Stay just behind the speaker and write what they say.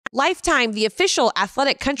Lifetime, the official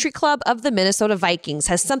athletic country club of the Minnesota Vikings,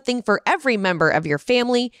 has something for every member of your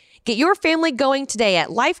family. Get your family going today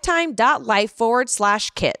at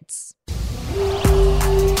lifetime.life/kids.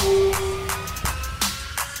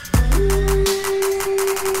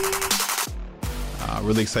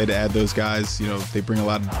 Really excited to add those guys. You know, they bring a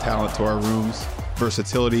lot of talent to our rooms,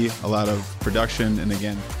 versatility, a lot of production. And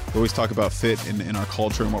again, we always talk about fit in our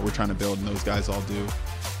culture and what we're trying to build, and those guys all do.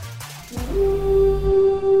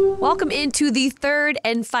 Welcome into the third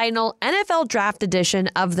and final NFL Draft edition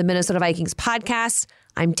of the Minnesota Vikings podcast.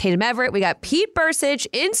 I'm Tatum Everett. We got Pete Bursich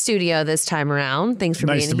in studio this time around. Thanks for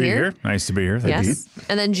being here. Nice to be here. Thank you.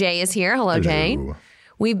 And then Jay is here. Hello, Jay.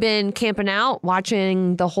 We've been camping out,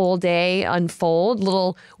 watching the whole day unfold,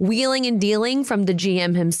 little wheeling and dealing from the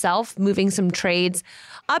GM himself, moving some trades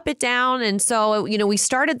up and down. And so, you know, we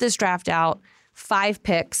started this draft out 5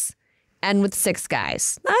 picks and with 6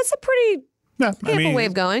 guys. That's a pretty ample way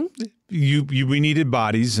of going. We needed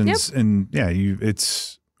bodies, and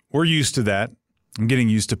we're used to that. I'm getting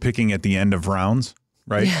used to picking at the end of rounds,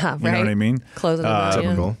 right? Yeah, you know what I mean? Closing the round.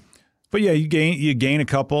 Typical. But yeah, you gain a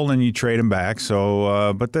couple and you trade them back.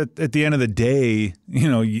 So, but at the end of the day,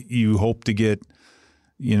 you know, you hope to get,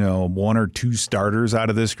 you know, 1 or 2 starters out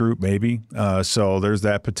of this group, maybe. So there's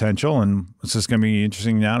that potential, and it's just going to be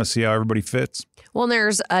interesting now to see how everybody fits. Well,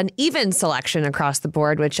 there's an even selection across the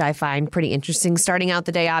board, which I find pretty interesting. Starting out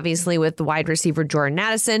the day, obviously, with the wide receiver Jordan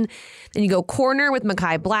Addison. Then you go corner with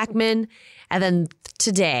Mekhi Blackmon. And then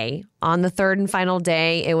today, on the third and final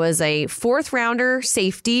day, it was a 4th-rounder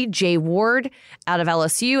safety, Jay Ward, out of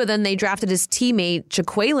LSU. And then they drafted his teammate,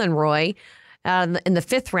 Jaquelin Roy, in the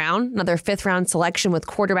 5th round, another 5th-round selection with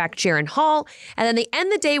quarterback Jaron Hall. And then they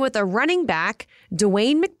end the day with a running back,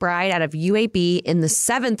 Dwayne McBride, out of UAB in the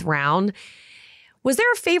 7th round. Was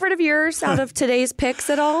there a favorite of yours out of today's picks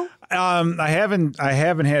at all? I haven't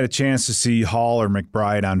had a chance to see Hall or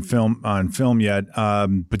McBride on film yet.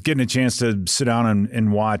 But getting a chance to sit down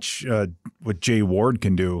and watch what Jay Ward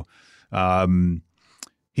can do.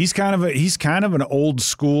 He's kind of an old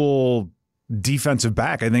school defensive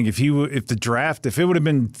back. I think if it would have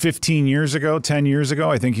been 15 years ago, 10 years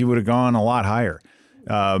ago, I think he would have gone a lot higher.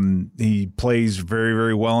 He plays very,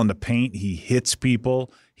 very well in the paint. He hits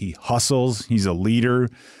people. He hustles. He's a leader.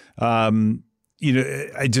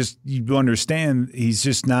 You understand he's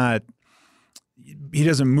just not – he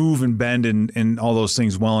doesn't move and bend and all those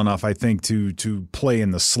things well enough, I think, to play in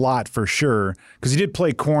the slot for sure. Because he did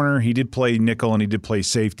play corner, he did play nickel, and he did play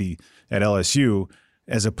safety at LSU.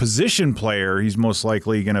 As a position player, he's most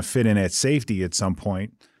likely going to fit in at safety at some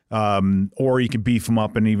point. Or you could beef him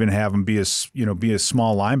up and even have him be a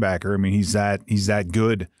small linebacker. I mean, he's that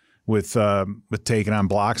good with taking on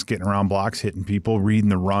blocks, getting around blocks, hitting people, reading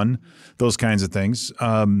the run, those kinds of things.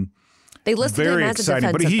 They listed very him as exciting,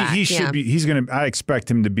 a defensive back. He should be. He's going to. I expect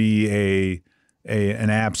him to be an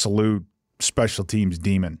absolute special teams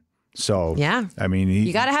demon. So yeah, I mean,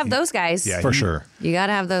 you got to have those guys. Yeah, for sure. You got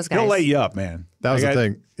to have those guys. He'll lay you up, man. That was the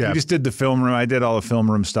thing. Yeah, we just did the film room. I did all the film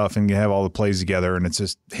room stuff, and you have all the plays together, and it's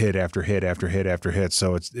just hit after hit after hit after hit.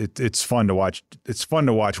 So it's fun to watch. It's fun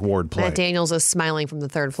to watch Ward play. Matt Daniels is smiling from the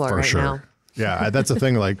 3rd floor right now. Yeah, that's the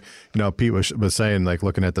thing. Like, you know, Pete was saying, like,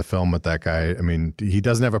 looking at the film with that guy, I mean, he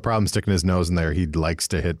doesn't have a problem sticking his nose in there. He likes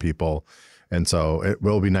to hit people. And so it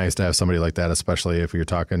will be nice to have somebody like that, especially if you're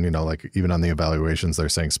talking, you know, like even on the evaluations, they're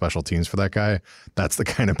saying special teams for that guy. That's the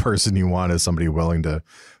kind of person you want, is somebody willing to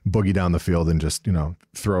boogie down the field and just, you know,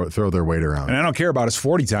 throw their weight around. And I don't care about his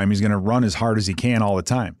 40 time. He's going to run as hard as he can all the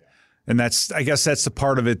time. And I guess that's the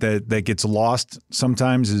part of it that gets lost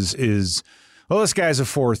sometimes is well, this guy's a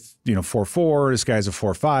 4.4. This guy's a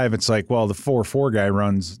 4.5. It's like, well, the 4.4 guy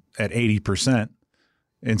runs at 80%.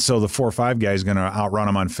 And so the 4.5 guy is going to outrun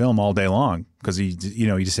him on film all day long because he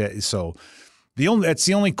just had, so that's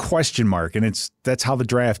the only question mark, and that's how the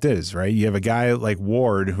draft is, right? You have a guy like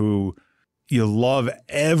Ward who you love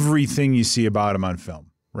everything you see about him on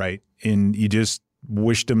film, right? And you just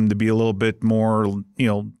wished him to be a little bit more, you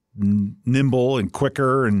know, nimble and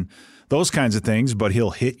quicker and those kinds of things. But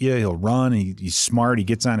he'll hit you, he'll run, he's smart, he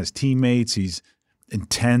gets on his teammates, he's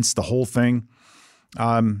intense, the whole thing.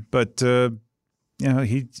 You know,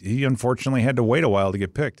 he unfortunately had to wait a while to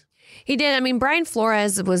get picked. He did. I mean, Brian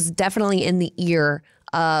Flores was definitely in the ear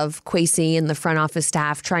of Kwesi and the front office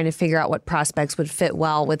staff trying to figure out what prospects would fit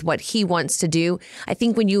well with what he wants to do. I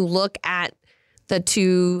think when you look at the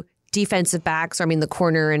 2 defensive backs, or I mean the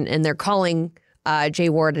corner, and they're calling Jay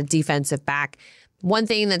Ward a defensive back, one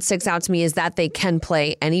thing that sticks out to me is that they can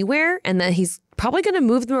play anywhere, and that he's probably going to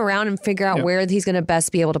move them around and figure out where he's going to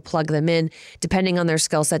best be able to plug them in, depending on their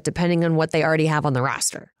skill set, depending on what they already have on the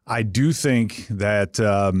roster. I do think that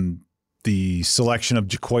the selection of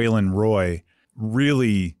Jaquelin Roy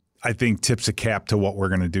really, I think, tips a cap to what we're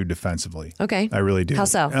going to do defensively. Okay. I really do. How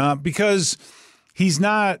so? Because he's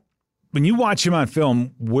not, when you watch him on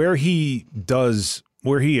film, where he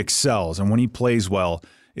excels and when he plays well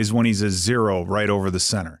is when he's a zero right over the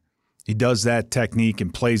center. He does that technique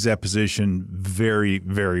and plays that position very,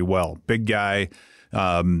 very well. Big guy,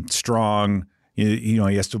 strong. He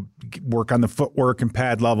has to work on the footwork and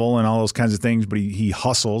pad level and all those kinds of things, but he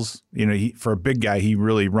hustles. For a big guy, he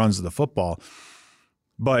really runs the football.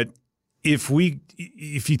 But if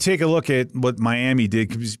you take a look at what Miami did,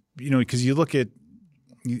 because if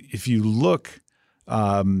you look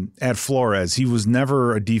at Flores, he was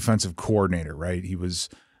never a defensive coordinator, right? He was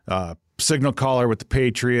signal caller with the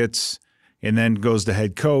Patriots, and then goes to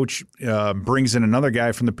head coach, brings in another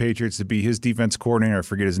guy from the Patriots to be his defense coordinator. I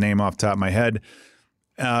forget his name off the top of my head.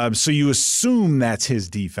 So you assume that's his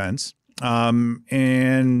defense, but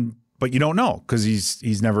you don't know because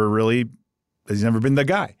he's never been the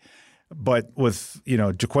guy. But with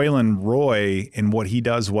Jaquelin Roy and what he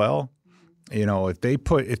does well, if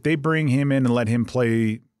they bring him in and let him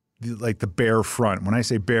play like the bear front. When I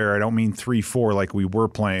say bear, I don't mean 3-4 like we were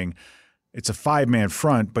playing. It's a 5-man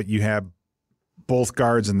front, but you have both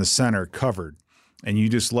guards in the center covered, and you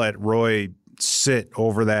just let Roy sit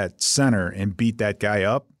over that center and beat that guy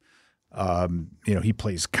up. He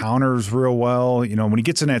plays counters real well. When he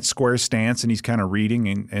gets in that square stance and he's kind of reading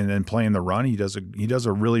and then playing the run, he does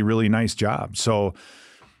a really, really nice job. So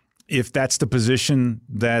if that's the position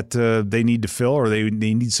that they need to fill or they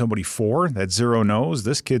need somebody for, that zero knows,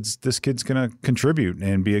 this kid's going to contribute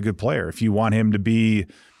and be a good player. If you want him to be,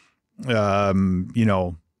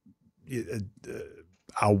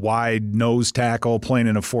 a wide nose tackle playing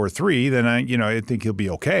in a 4-3, then I think he'll be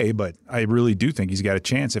okay. But I really do think he's got a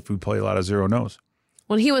chance if we play a lot of zero nose.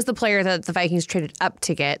 Well, he was the player that the Vikings traded up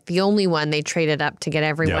to get. The only one they traded up to get.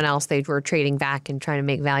 Everyone else they were trading back and trying to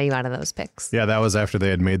make value out of those picks. Yeah, that was after they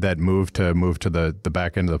had made that move to the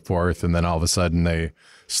back end of the fourth, and then all of a sudden they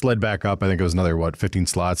slid back up. I think it was another 15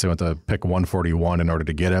 slots. They went to pick 141 in order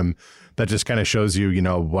to get him. That just kind of shows you,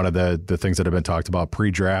 one of the things that have been talked about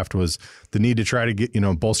pre-draft was the need to try to get,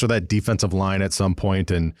 bolster that defensive line at some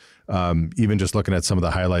point. And even just looking at some of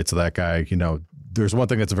the highlights of that guy, there's one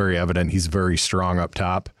thing that's very evident. He's very strong up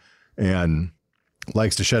top and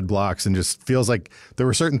likes to shed blocks, and just feels like there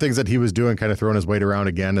were certain things that he was doing, kind of throwing his weight around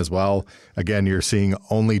again as well. Again, you're seeing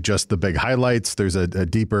only just the big highlights. There's a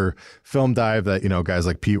deeper film dive that, guys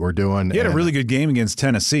like Pete were doing. He had a really good game against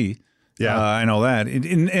Tennessee. Yeah, I know that.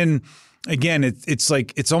 And again, it's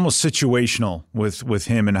like it's almost situational with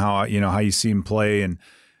him and how you see him play, and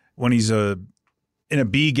when he's in a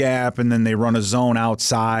B gap and then they run a zone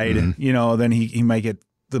outside, then he might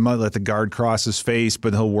let the guard cross his face,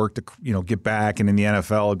 but he'll work to get back. And in the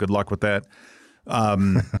NFL, good luck with that.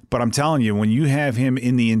 But I'm telling you, when you have him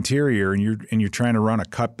in the interior and you're trying to run a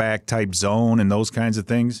cutback type zone and those kinds of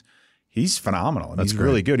things, he's phenomenal. He's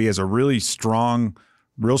really good. He has a real strong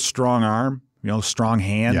arm, strong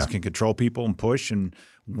hands, can control people and push. And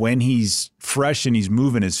when he's fresh and he's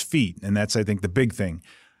moving his feet, and that's, I think, the big thing.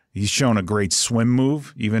 He's shown a great swim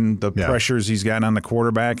move. Even the pressures he's gotten on the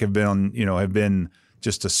quarterback have been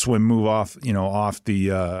just a swim move off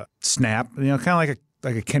the snap. Kind of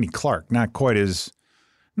like a Kenny Clark, not quite as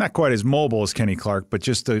mobile as Kenny Clark, but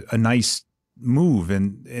just a nice move.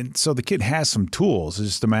 And so the kid has some tools. It's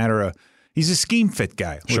just a matter of he's a scheme fit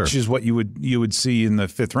guy, which is what you would see in the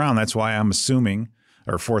fifth round. That's why I'm assuming,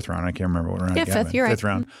 or fourth round. I can't remember what round. Yeah, fifth. You're right. Fifth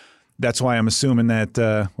round. That's why I'm assuming that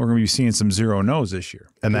we're going to be seeing some zero no's this year.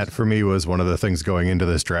 And that, for me, was one of the things going into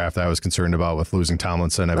this draft I was concerned about with losing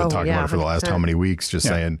Tomlinson. I've been talking about it for the last how many weeks, just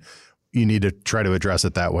saying you need to try to address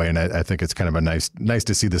it that way. And I think it's kind of a nice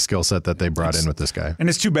to see the skill set that they brought in with this guy. And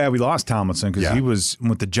it's too bad we lost Tomlinson because he was,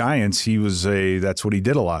 with the Giants, that's what he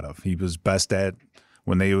did a lot of. He was best at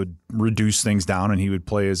when they would reduce things down and he would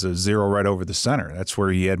play as a zero right over the center. That's where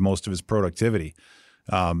he had most of his productivity.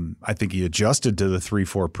 I think he adjusted to the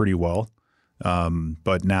 3-4 pretty well,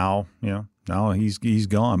 but now he's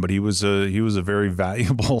gone. But he was a very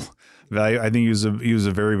valuable value. I think he was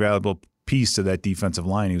a very valuable piece to that defensive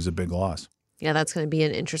line. He was a big loss. Yeah, that's going to be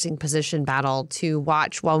an interesting position battle to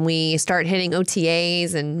watch when we start hitting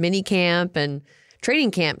OTAs and mini camp and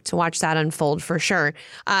training camp to watch that unfold for sure.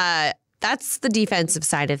 That's the defensive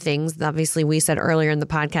side of things. Obviously, we said earlier in the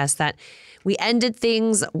podcast that we ended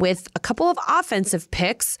things with a couple of offensive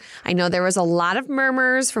picks. I know there was a lot of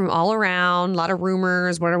murmurs from all around, a lot of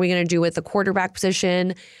rumors. What are we going to do with the quarterback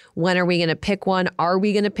position? When are we going to pick one? Are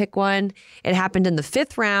we going to pick one? It happened in the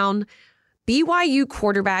fifth round. BYU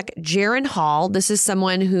quarterback Jaron Hall. This is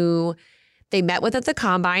someone who they met with at the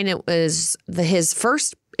Combine. It was his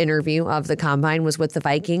first interview of the Combine was with the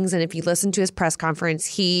Vikings. And if you listen to his press conference,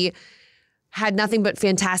 he had nothing but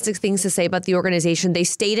fantastic things to say about the organization. They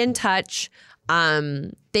stayed in touch.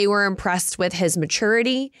 They were impressed with his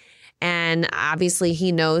maturity. And obviously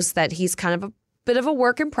he knows that he's kind of a bit of a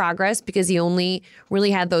work in progress because he only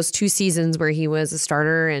really had those 2 seasons where he was a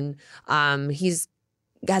starter. And he's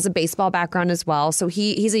has a baseball background as well. So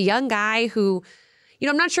he's a young guy who,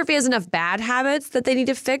 I'm not sure if he has enough bad habits that they need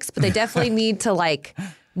to fix, but they definitely need to like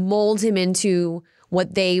mold him into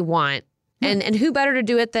what they want. And who better to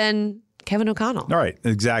do it than Kevin O'Connell? All right,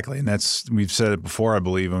 exactly. And we've said it before, I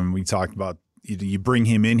believe, when we talked about you bring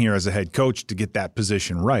him in here as a head coach to get that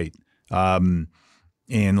position right. And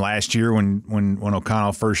last year when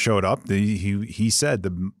O'Connell first showed up, he said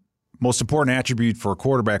the most important attribute for a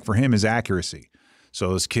quarterback for him is accuracy.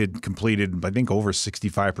 So this kid completed, I think, over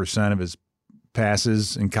 65% of his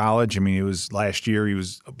passes in college. I mean, it was last year.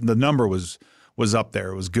 The number was up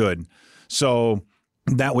there. It was good. So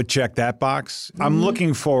that would check that box. Mm-hmm. I'm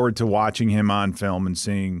looking forward to watching him on film and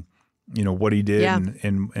seeing, what he did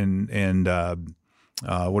and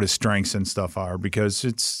what his strengths and stuff are, because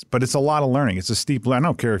it's a lot of learning. It's a steep. I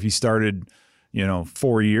don't care if he started,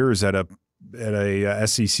 4 years at a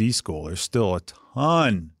SEC school. There's still a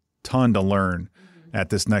ton to learn at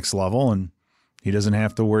this next level, and he doesn't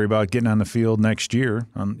have to worry about getting on the field next year,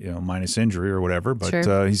 minus injury or whatever. But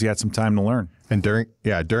sure. He's got some time to learn. And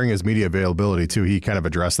during his media availability too, he kind of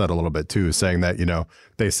addressed that a little bit too, saying that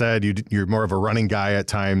they said you're more of a running guy at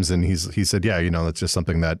times, and he said that's just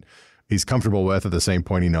something that he's comfortable with. At the same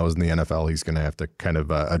point, he knows in the NFL he's going to have to kind of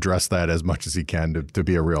address that as much as he can to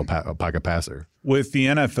be a real pocket passer. With the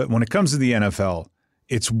NFL, when it comes to the NFL,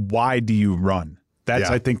 it's why do you run? That's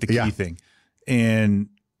I think the key thing. And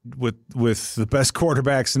with the best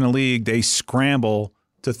quarterbacks in the league, they scramble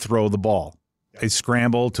to throw the ball. They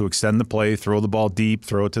scramble to extend the play, throw the ball deep,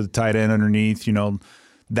 throw it to the tight end underneath.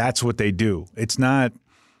 That's what they do. It's not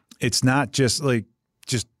just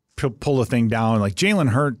pull the thing down. Like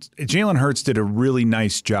Jalen Hurts did a really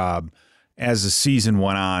nice job as the season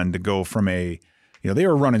went on to go from they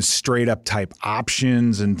were running straight up type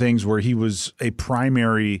options and things where he was a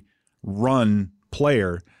primary run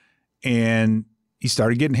player, and he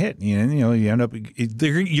started getting hit. You end up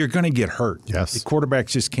you're going to get hurt. Yes, the quarterbacks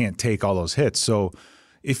just can't take all those hits. So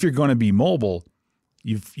if you're going to be mobile,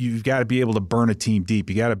 you've got to be able to burn a team deep.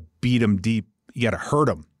 You got to beat them deep. You got to hurt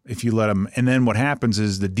them if you let them. And then what happens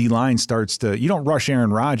is the D-line starts to – you don't rush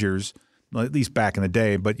Aaron Rodgers, at least back in the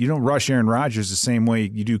day, but you don't rush Aaron Rodgers the same way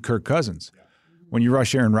you do Kirk Cousins. When you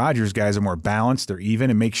rush Aaron Rodgers, guys are more balanced. They're even.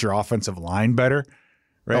 It makes your offensive line better.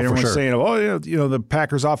 Right? Everyone's saying, the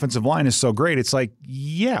Packers' offensive line is so great. It's like,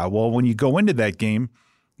 yeah, well, when you go into that game,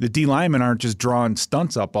 the D linemen aren't just drawing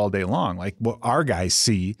stunts up all day long, like what our guys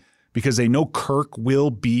see, because they know Kirk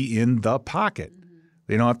will be in the pocket.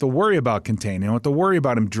 They don't have to worry about containing. They don't have to worry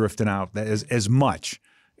about him drifting out as much.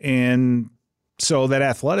 And so that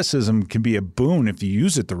athleticism can be a boon if you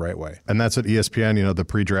use it the right way. And that's what ESPN, the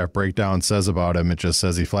pre-draft breakdown says about him. It just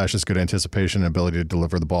says he flashes good anticipation and ability to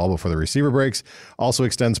deliver the ball before the receiver breaks. Also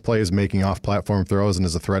extends plays, making off-platform throws, and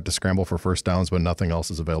is a threat to scramble for first downs when nothing else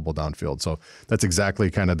is available downfield. So that's exactly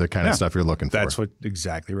kind of the kind of stuff you're looking for. That's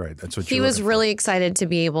exactly right. That's what he was really excited to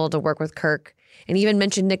be able to work with Kirk, and he even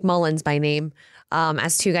mentioned Nick Mullins by name.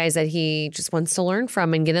 As 2 guys that he just wants to learn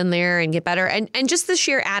from and get in there and get better. And just the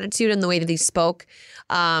sheer attitude and the way that he spoke.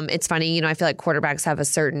 It's funny, I feel like quarterbacks have a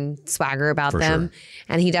certain swagger about them. Sure.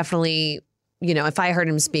 And he definitely, if I heard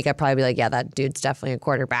him speak, I'd probably be like, yeah, that dude's definitely a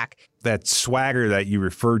quarterback. That swagger that you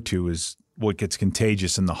referred to is what gets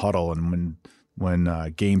contagious in the huddle. And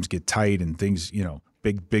when games get tight and things,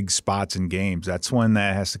 big spots in games, that's when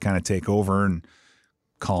that has to kind of take over and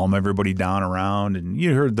calm everybody down around. And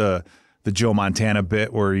you heard the Joe Montana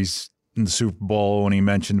bit where he's in the Super Bowl when he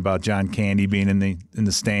mentioned about John Candy being in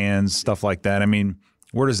the stands, stuff like that. I mean,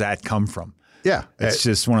 where does that come from? Yeah. It's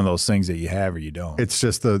just one of those things that you have or you don't. It's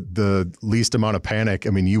just the least amount of panic.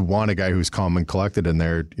 I mean, you want a guy who's calm and collected in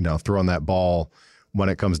there, throwing that ball when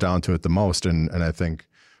it comes down to it the most. And I think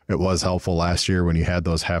it was helpful last year when you had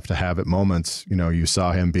those have-to-have-it moments. You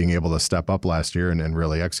saw him being able to step up last year and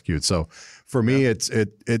really execute. So for me,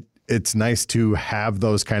 it's nice to have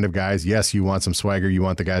those kind of guys. Yes, you want some swagger. You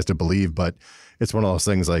want the guys to believe, but it's one of those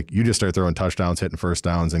things like you just start throwing touchdowns, hitting first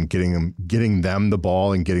downs, and getting them the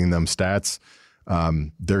ball and getting them stats.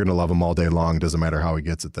 They're going to love him all day long. Doesn't matter how he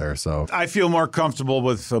gets it there. So I feel more comfortable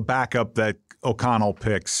with a backup that O'Connell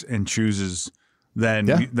picks and chooses then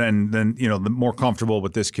the more comfortable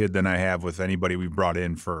with this kid than I have with anybody we've brought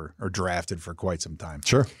in or drafted for quite some time.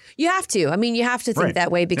 Sure. You have to. I mean, you have to think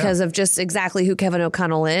that way because of just exactly who Kevin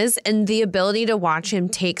O'Connell is and the ability to watch him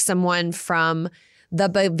take someone from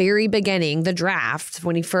the very beginning, the draft,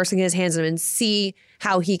 when he first can get his hands on him and see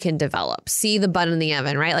how he can develop, see the bun in the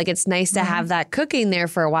oven, right? Like it's nice to have that cooking there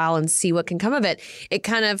for a while and see what can come of it. It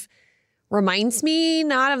kind of reminds me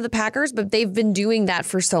not of the Packers, but they've been doing that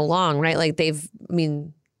for so long, right? Like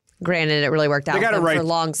granted, it really worked out for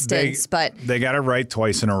long stints, but they got it right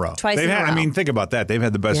twice in a row. I mean, think about that. They've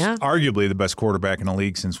had the best, arguably the best quarterback in the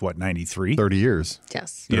league since what, 93? 30 years.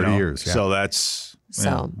 Yes. 30 years. Yeah. So that's,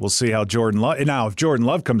 we'll see how Jordan Love, now if Jordan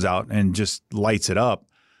Love comes out and just lights it up,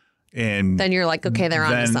 and then you're like, okay, they're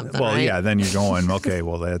on to something. Well, right? yeah, then you're going, okay,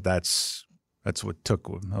 well, that's what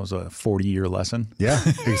that was a 40-year lesson. Yeah,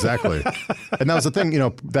 exactly. And that was the thing,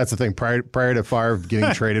 that's the thing. Prior to Favre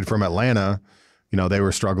getting traded from Atlanta, they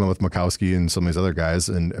were struggling with Mikowski and some of these other guys.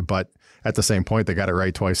 But at the same point, they got it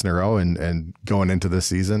right twice in a row. And going into this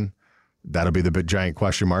season, that'll be the big giant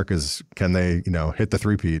question mark is can they, hit the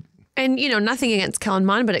three-peat? And, nothing against Kellen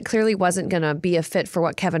Mond, but it clearly wasn't going to be a fit for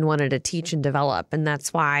what Kevin wanted to teach and develop. And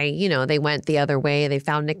that's why, they went the other way. They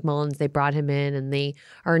found Nick Mullins. They brought him in, and they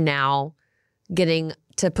are now getting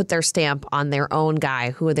to put their stamp on their own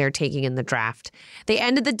guy who they're taking in the draft. They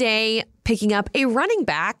ended the day picking up a running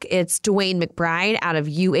back. It's Dwayne McBride out of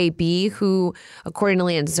UAB, who, according to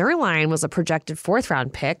Lance Zierlein, was a projected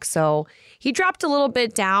 4th-round pick. So he dropped a little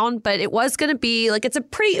bit down, but it was going to be like it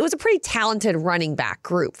was a pretty talented running back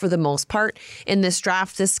group for the most part in this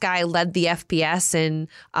draft. This guy led the FBS in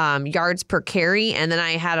yards per carry, and then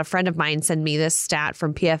I had a friend of mine send me this stat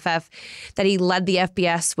from PFF that he led the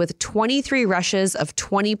FBS with 23 rushes of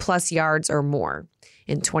 20-plus yards or more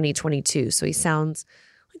in 2022. So he sounds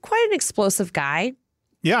like quite an explosive guy.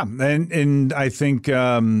 Yeah, and I think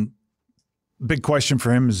big question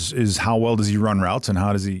for him is how well does he run routes and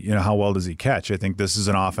how well does he catch? I think this is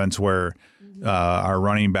an offense where our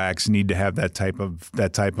running backs need to have that type of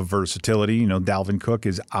versatility. Dalvin Cook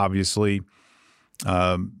is obviously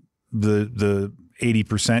the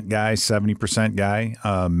 80% guy, 70%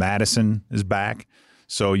 guy. Madison is back.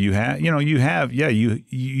 So you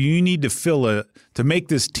need to to make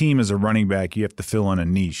this team as a running back, you have to fill in a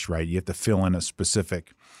niche, right? You have to fill in a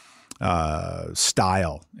specific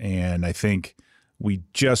style. And I think we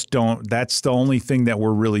just don't, that's the only thing that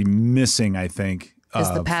we're really missing, I think.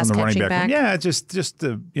 Is the pass from the running catching back? Yeah, just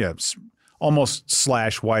the almost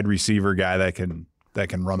 / wide receiver guy that can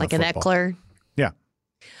run like the football. Like an Eckler? Yeah.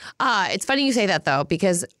 It's funny you say that, though,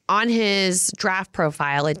 because on his draft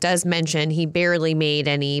profile, it does mention he barely made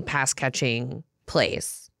any pass-catching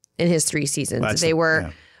plays in his 3 seasons.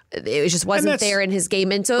 It just wasn't there in his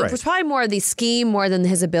game. And so it was probably more of the scheme more than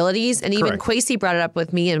his abilities. And even Kwesi brought it up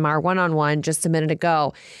with me in our one-on-one just a minute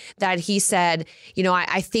ago that he said,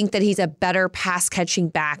 I think that he's a better pass-catching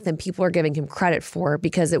back than people are giving him credit for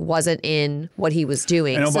because it wasn't in what he was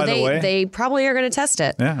doing. And so they probably are going to test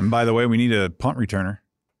it. Yeah, and by the way, we need a punt returner.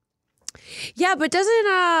 Yeah, but doesn't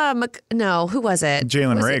who was it?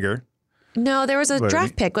 Jalen Reagor. No, there was a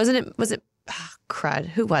draft pick, wasn't it? Was it crud?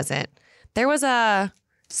 Who was it? There was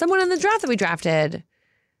someone in the draft that we drafted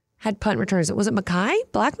had punt returners. Was it Mekhi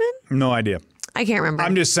Blackman? No idea. I can't remember.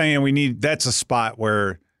 I'm just saying that's a spot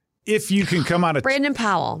where if you can come out of Brandon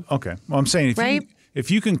Powell. Okay. Well, I'm saying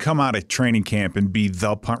if you can come out of training camp and be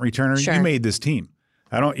the punt returner, you made this team.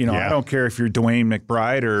 I don't care if you're Dwayne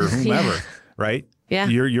McBride or whomever, right? Yeah.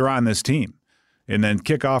 You're on this team. And then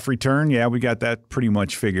kickoff return, we got that pretty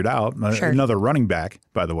much figured out. Sure. Another running back,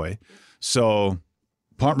 by the way. So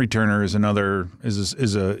punt returner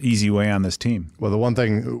is a easy way on this team. Well,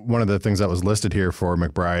 one of the things that was listed here for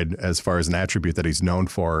McBride as far as an attribute that he's known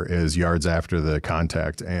for is yards after the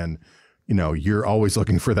contact. And, you're always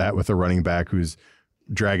looking for that with a running back who's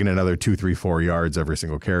dragging another 2, 3, 4 yards every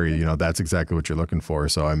single carry. That's exactly what you're looking for.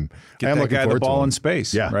 So I'm looking guy forward the ball to in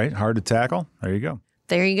space. Yeah. Right. Hard to tackle. There you go.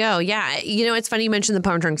 There you go. Yeah. It's funny you mentioned the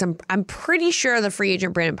punt return. I'm pretty sure the free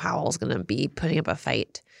agent Brandon Powell is going to be putting up a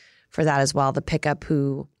fight for that as well. The pickup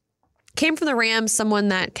who came from the Rams, someone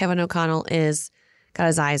that Kevin O'Connell got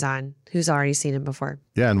his eyes on, who's already seen him before.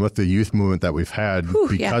 Yeah, and with the youth movement that we've had,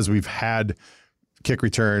 we've had kick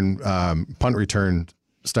return, punt return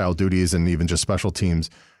style duties, and even just special teams.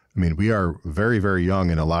 I mean, we are very, very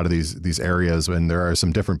young in a lot of these areas, and there are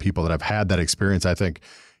some different people that have had that experience. I think,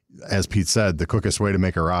 as Pete said, the quickest way to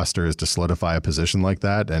make a roster is to solidify a position like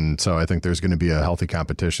that, and so I think there's going to be a healthy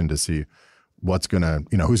competition to see what's going to,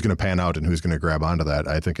 who's going to pan out and who's going to grab onto that.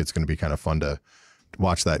 I think it's going to be kind of fun to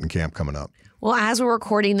watch that in camp coming up. Well, as we're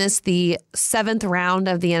recording this, the 7th round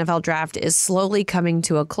of the NFL draft is slowly coming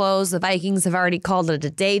to a close. The Vikings have already called it a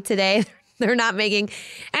day today. They're not making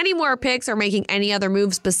any more picks or making any other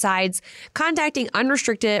moves besides contacting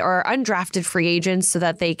unrestricted or undrafted free agents so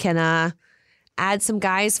that they can add some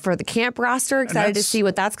guys for the camp roster. Excited to see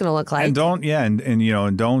what that's going to look like. And don't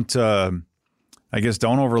I guess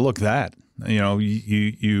don't overlook that.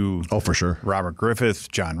 You Oh, for sure. Robert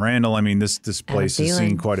Griffith, John Randall. I mean, this place has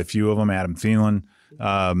seen quite a few of them. Adam Thielen.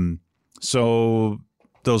 So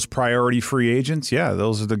those priority free agents,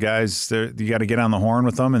 those are the guys that you got to get on the horn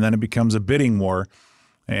with them, and then it becomes a bidding war.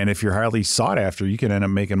 And if you're highly sought after, you can end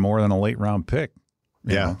up making more than a late round pick.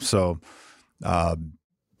 You know? So,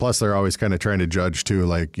 plus they're always kind of trying to judge too,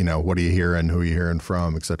 like, what are you hearing, who are you hearing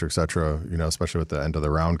from, et cetera, especially with the end of the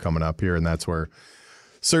round coming up here. And that's where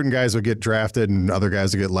certain guys would get drafted and other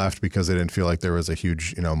guys would get left because they didn't feel like there was a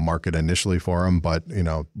huge, market initially for them. But,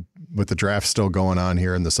 with the draft still going on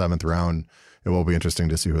here in the 7th round, it will be interesting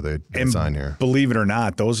to see who they sign here. Believe it or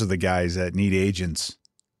not, those are the guys that need agents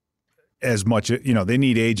as much. They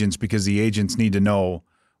need agents because the agents need to know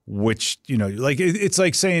which, like it's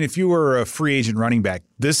like saying if you were a free agent running back,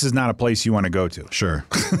 this is not a place you want to go to. Sure.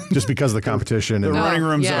 Just because of the competition. The running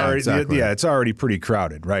rooms yeah. are, Exactly. it's already pretty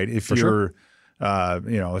crowded, right? If you're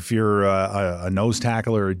a nose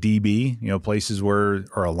tackle or a DB, places where,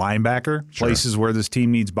 or a linebacker, places where this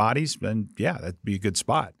team needs bodies, then that'd be a good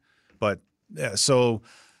spot. But so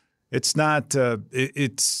it's not. They're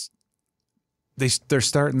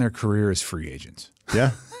starting their career as free agents.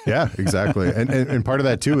 Yeah, exactly. And part of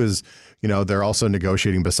that too is, they're also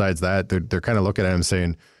negotiating. Besides that, they're kind of looking at him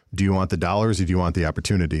saying, do you want the dollars or do you want the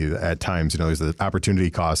opportunity? At times, there's the opportunity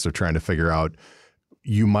cost of trying to figure out.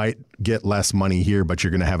 You might get less money here, but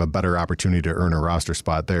you're going to have a better opportunity to earn a roster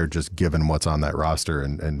spot there, just given what's on that roster.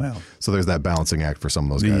 And so there's that balancing act for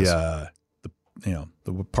some of those guys.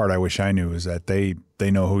 The part I wish I knew is that they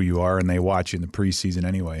know who you are and they watch you in the preseason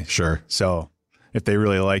anyway. Sure. So if they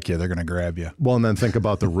really like you, they're going to grab you. Well, and then think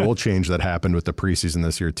about the rule change that happened with the preseason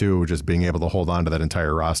this year too, just being able to hold on to that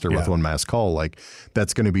entire roster with one mass call. Like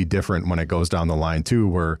that's going to be different when it goes down the line too,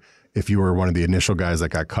 where if you were one of the initial guys that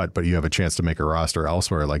got cut, but you have a chance to make a roster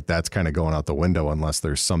elsewhere, like that's kind of going out the window unless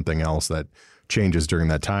there's something else that changes during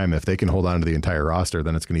that time. If they can hold on to the entire roster,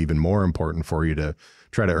 then it's going to be even more important for you to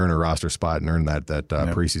try to earn a roster spot and earn that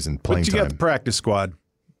preseason playing time. But you got the practice squad.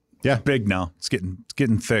 Yeah. It's big now. It's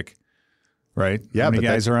getting thick, right? Yeah. How many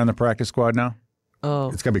guys are on the practice squad now?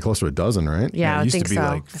 Oh, it's got to be close to a dozen, right? yeah, I it used think to be so.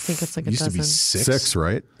 like I think it's like a used dozen. to be six. 6,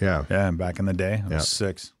 right? Yeah. Yeah, and back in the day, it was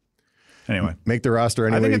 6. Anyway, Make the roster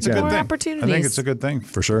any I way think you it's a can. good thing. Opportunities. I think it's a good thing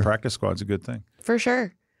For sure. Practice squad's a good thing. For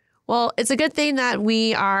sure. Well, it's a good thing that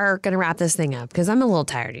we are going to wrap this thing up because I'm a little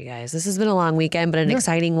tired, you guys. This has been a long weekend, but an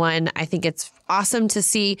exciting one. I think it's awesome to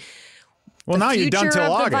see. Well, now you're done till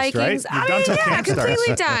August, right? You're done till camp completely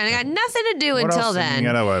starts. done. I got nothing to do What until else? then.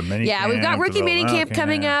 You got a mini We've got camp, rookie mini camp okay.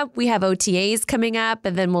 coming up. We have OTAs coming up,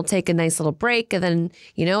 and then we'll take a nice little break, and then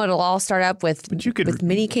it'll all start up with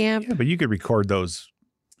mini camp. Yeah, but you could record those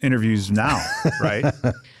interviews now, right?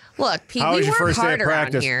 Look, Pete, How we was your work first day hard of around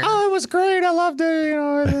practice? here. Oh, it was great. I loved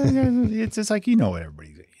it. It's just like what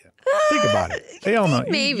everybody's. Think about it. They all know.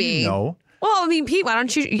 Maybe. You know. Well, I mean, Pete, why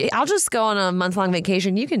don't you? I'll just go on a month-long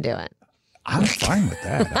vacation. You can do it. I'm fine with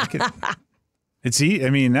that. It's easy. I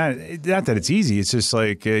mean, not that it's easy. It's just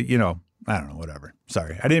like I don't know. Whatever.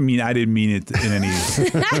 Sorry, I didn't mean it in any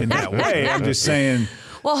in that way. I'm just saying.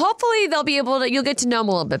 Well, hopefully they'll be able to. You'll get to know them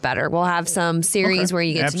a little bit better. We'll have some series where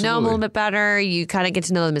you get to know them a little bit better. You kind of get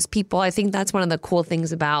to know them as people. I think that's one of the cool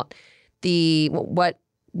things about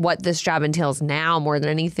what this job entails now more than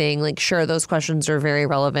anything. Like, sure, those questions are very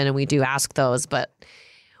relevant and we do ask those, but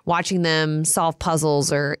watching them solve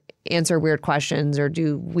puzzles or answer weird questions or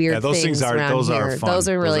do weird things around here, fun. Those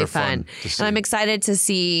are really fun. And I'm excited to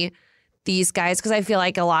see these guys because I feel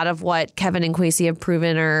like a lot of what Kevin and Kwesi have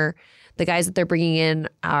proven are the guys that they're bringing in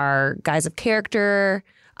are guys of character.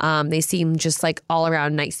 They seem just like all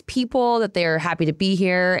around nice people, that they're happy to be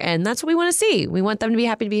here. And that's what we want to see. We want them to be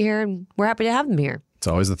happy to be here, and we're happy to have them here. It's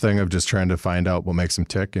always the thing of just trying to find out what makes them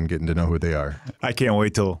tick and getting to know who they are. I can't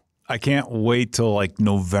wait till like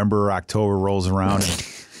November, October rolls around and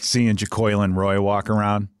seeing Jacoylin Roy walk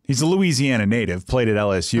around. He's a Louisiana native, played at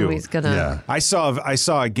LSU. Oh, he's gonna. Yeah. I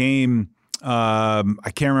saw a game.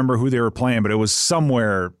 I can't remember who they were playing, but it was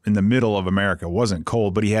somewhere in the middle of America. It wasn't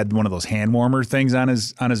cold, but he had one of those hand warmer things on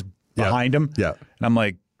his behind him. Yeah. And I'm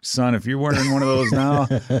like, son, if you're wearing one of those now,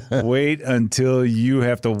 wait until you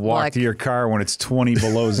have to walk to your car when it's 20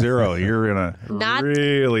 below zero. You're going to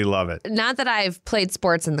really love it. Not that I've played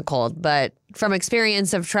sports in the cold, but from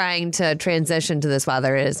experience of trying to transition to this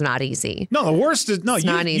weather, it is not easy. No, the worst is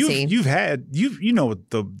not easy. You know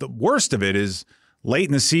the worst of it is late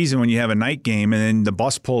in the season when you have a night game and then the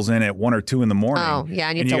bus pulls in at 1 or 2 in the morning. Oh, yeah,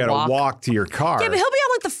 and you got have to walk to your car. Yeah, but he'll be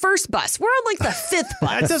on like the first bus. We're on like the 5th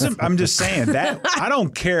bus. I'm just saying that I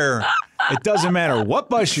don't care. It doesn't matter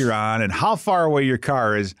what bus you're on and how far away your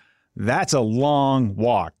car is. That's a long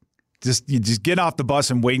walk. You just get off the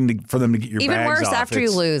bus and waiting for them to get your Even bags worse off. after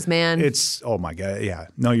you lose, man. It's, oh my God, yeah.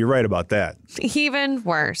 No, you're right about that. Even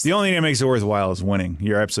worse. The only thing that makes it worthwhile is winning.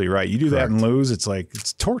 You're absolutely right. You do that and lose,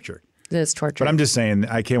 it's torture. It is torture. But I'm just saying,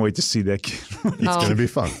 I can't wait to see that kid. It's going to be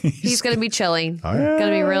fun. He's going to be chilling. Oh, yeah.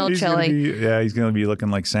 Going to be real chilly. He's going to be looking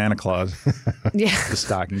like Santa Claus. Yeah. The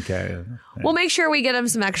stocking cat. Yeah. We'll make sure we get him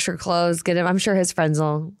some extra clothes. I'm sure his friends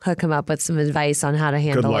will hook him up with some advice on how to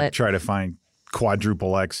handle Good luck it. try to find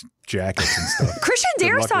quadruple X jackets and stuff. Christian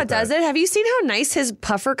Darrisaw does it. Have you seen how nice his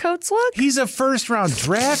puffer coats look? He's a first-round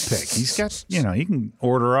draft pick. He's got, he can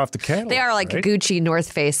order off the catalog. They are like right? Gucci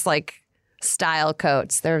North Face style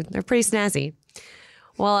coats. They're pretty snazzy.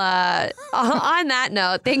 Well, on that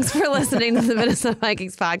note, thanks for listening to the Minnesota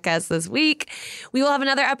Vikings podcast this week. We will have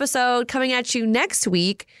another episode coming at you next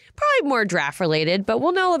week, probably more draft related, but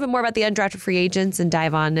we'll know a little bit more about the undrafted free agents and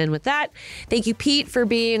dive on in with that. Thank you, Pete, for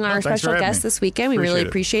being our special guest this weekend. We really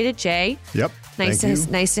appreciate it. Jay. Yep.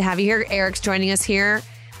 Nice to have you here. Eric's joining us here.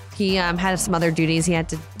 He had some other duties he had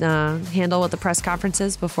to handle with the press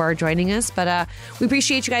conferences before joining us. But we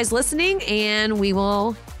appreciate you guys listening, and we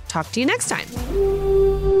will talk to you next time.